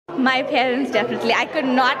My parents, definitely. I could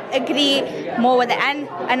not agree more with that. And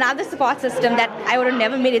another support system that I would have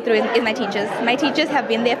never made it through is my teachers. My teachers have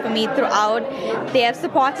been there for me throughout. They have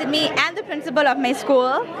supported me, and the principal of my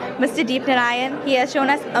school, Mr. Deep Narayan, he has shown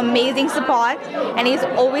us amazing support, and he's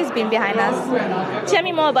always been behind us. Tell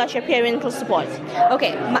me more about your parental support.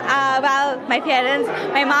 Okay, well, my parents,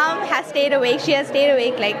 my mom has stayed awake. She has stayed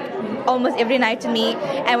awake like almost every night to me,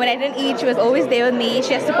 and when I didn't eat, she was always there with me.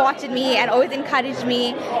 She has supported me and always encouraged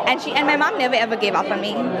me, and my mom never ever gave up on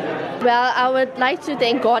me. Well, I would like to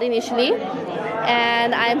thank God initially,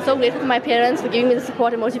 and I'm so grateful for my parents for giving me the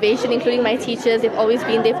support and motivation, including my teachers. They've always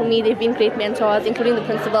been there for me. They've been great mentors, including the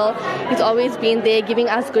principal. He's always been there giving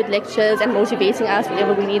us good lectures and motivating us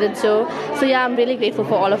whenever we needed to. So yeah, I'm really grateful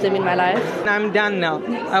for all of them in my life. I'm done now.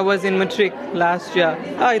 I was in Matric last year.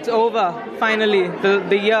 Oh, it's over, finally.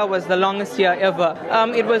 The year was the longest year ever.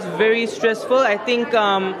 It was very stressful. I think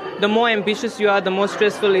the more ambitious you are, the more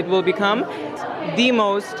stressful it will become. The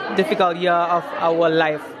most difficult year of our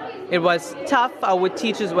life. It was tough. Our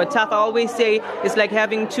teachers were tough. I always say it's like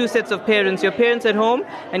having two sets of parents, your parents at home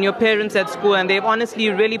and your parents at school, and they've honestly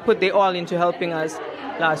really put their all into helping us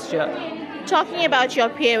last year. Talking about your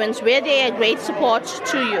parents, were they a great support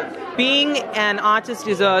to you? Being an artist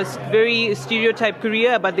is a very stereotyped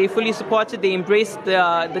career, but they fully support it. They embrace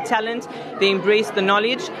the talent, they embrace the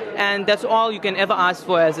knowledge, and that's all you can ever ask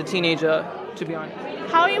for as a teenager, to be honest.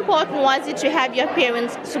 How important was it to have your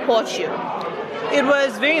parents support you? It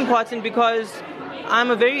was very important because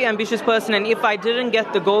I'm a very ambitious person, and if I didn't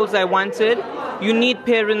get the goals I wanted, you need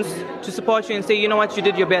parents to support you and say, you know what, you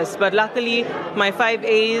did your best. But luckily, my 5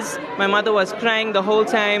 A's, my mother was crying the whole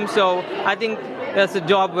time, so I think that's a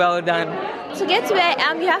job well done. To get to where I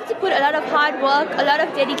am, you have to put a lot of hard work, a lot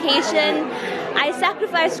of dedication. I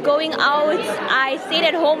sacrificed going out. I stayed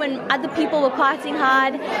at home when other people were partying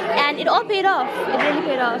hard, and it all paid off. It really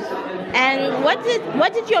paid off. And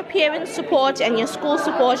what did your parents' support and your school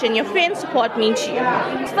support and your friends' support mean to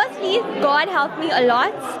you? Firstly, God helped me a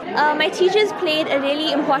lot. My teachers played a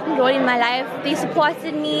really important role in my life. They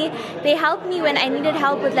supported me. They helped me when I needed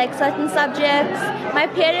help with like certain subjects. My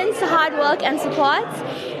parents' hard work and support.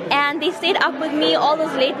 And they stayed up with me all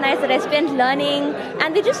those late nights that I spent learning.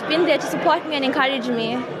 And they've just been there to support me and encourage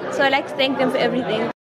me. So I'd like to thank them for everything.